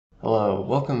Hello,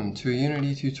 welcome to a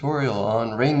Unity tutorial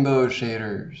on rainbow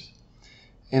shaders.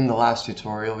 In the last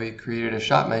tutorial we created a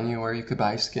shop menu where you could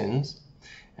buy skins,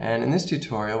 and in this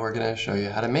tutorial we're going to show you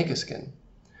how to make a skin.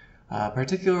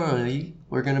 Particularly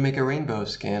we're going to make a rainbow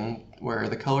skin where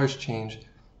the colors change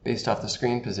based off the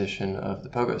screen position of the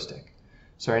pogo stick.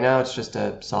 So right now it's just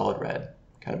a solid red,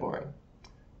 kind of boring.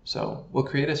 So we'll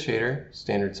create a shader,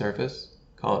 standard surface,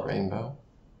 call it rainbow.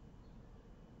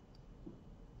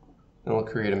 Then we'll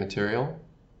create a material,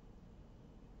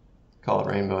 call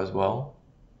it rainbow as well,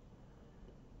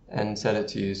 and set it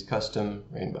to use custom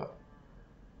rainbow.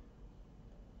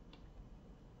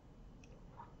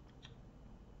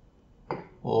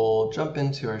 We'll jump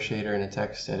into our shader in a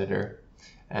text editor,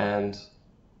 and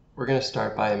we're going to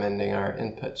start by amending our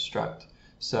input struct.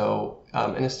 So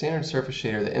in a standard surface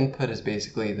shader, the input is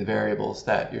basically the variables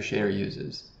that your shader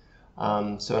uses.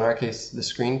 So in our case, the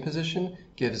screen position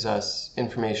gives us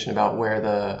information about where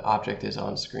the object is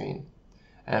on screen.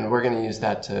 And we're going to use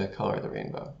that to color the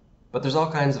rainbow. But there's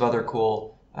all kinds of other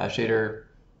cool shader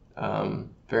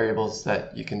variables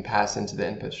that you can pass into the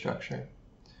input structure.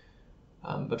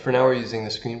 But for now we're using the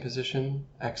screen position,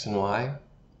 X and Y,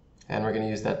 and we're going to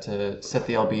use that to set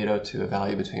the albedo to a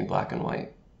value between black and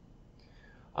white.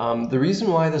 The reason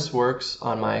why this works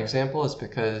on my example is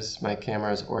because my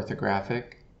camera is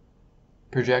orthographic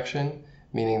projection,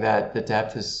 meaning that the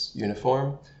depth is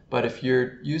uniform. But if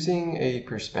you're using a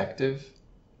perspective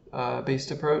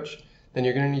based approach, then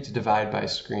you're going to need to divide by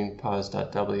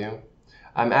screenpos.w.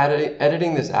 I'm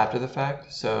editing this after the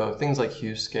fact, so things like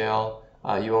hue scale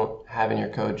you won't have in your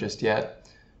code just yet.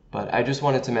 But I just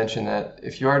wanted to mention that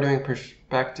if you are doing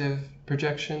perspective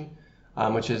projection,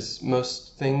 which is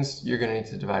most things, you're going to need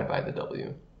to divide by the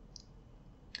W.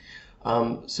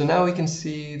 So now we can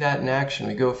see that in action.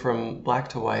 We go from black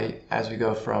to white as we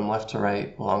go from left to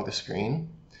right along the screen.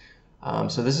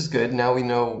 So this is good. Now we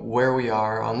know where we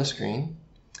are on the screen.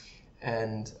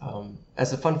 And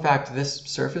as a fun fact, this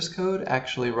surface code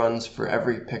actually runs for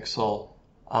every pixel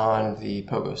on the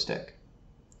pogo stick.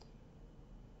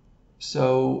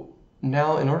 So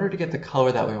now in order to get the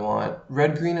color that we want,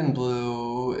 red, green, and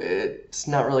blue, it's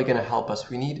not really going to help us.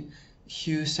 We need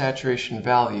hue saturation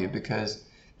value because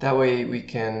that way we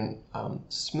can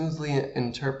smoothly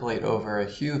interpolate over a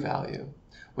hue value,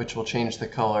 which will change the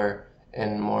color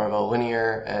in more of a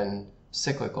linear and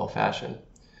cyclical fashion.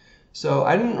 So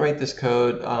I didn't write this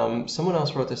code, someone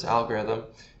else wrote this algorithm,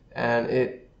 and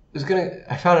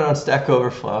I found it on Stack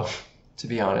Overflow, to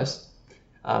be honest,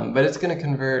 but it's going to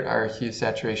convert our hue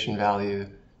saturation value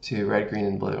to red, green,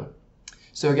 and blue.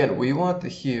 So again, we want the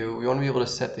hue, we want to be able to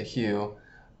set the hue,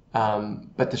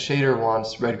 but the shader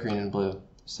wants red, green, and blue.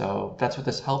 So that's what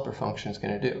this helper function is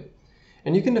going to do.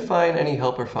 And you can define any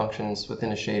helper functions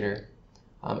within a shader.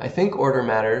 I think order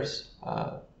matters.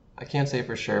 I can't say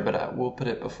for sure, but we'll put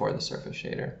it before the surface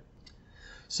shader.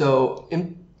 So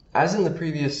as in the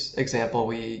previous example,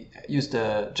 we used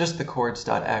just the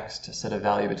chords.x to set a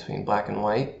value between black and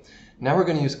white. Now we're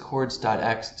going to use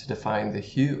chords.x to define the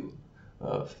hue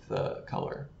of the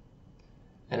color.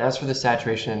 And as for the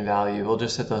saturation and value, we'll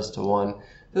just set those to 1.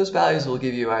 Those values will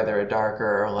give you either a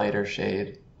darker or lighter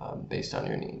shade based on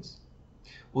your needs.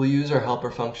 We'll use our helper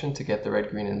function to get the red,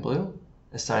 green, and blue,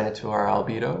 assign it to our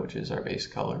albedo, which is our base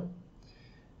color,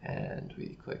 and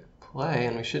we click play,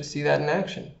 and we should see that in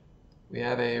action. We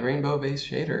have a rainbow-based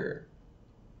shader.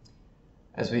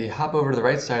 As we hop over to the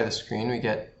right side of the screen, we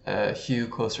get a hue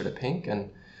closer to pink, and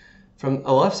from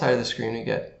the left side of the screen, we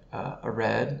get a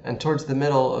red, and towards the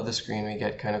middle of the screen, we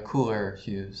get kind of cooler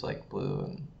hues like blue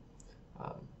and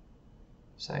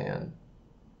cyan.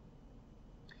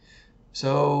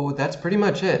 So that's pretty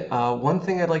much it. One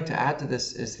thing I'd like to add to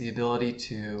this is the ability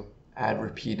to add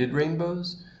repeated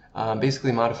rainbows,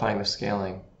 basically modifying the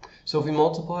scaling. So if we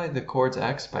multiply the chords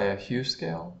x by a hue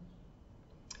scale,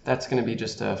 that's going to be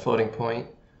just a floating point.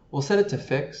 We'll set it to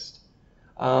fixed,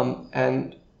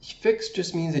 and fixed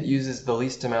just means it uses the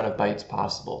least amount of bytes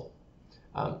possible,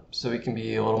 so we can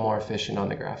be a little more efficient on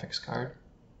the graphics card.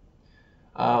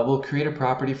 We'll create a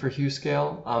property for hue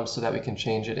scale so that we can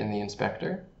change it in the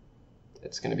inspector.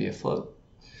 It's going to be a float.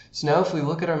 So now if we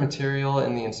look at our material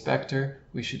in the inspector,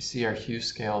 we should see our hue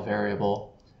scale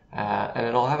variable, and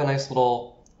it'll have a nice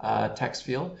little text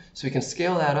field. So we can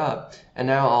scale that up, and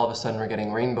now all of a sudden we're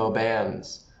getting rainbow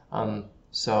bands.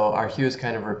 So our hue is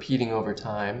kind of repeating over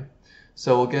time.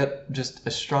 So we'll get just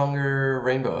a stronger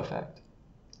rainbow effect.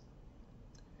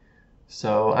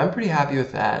 So I'm pretty happy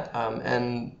with that.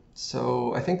 And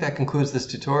so I think that concludes this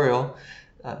tutorial.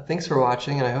 Thanks for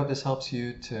watching, and I hope this helps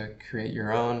you to create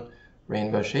your own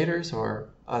rainbow shaders or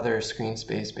other screen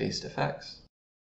space based effects.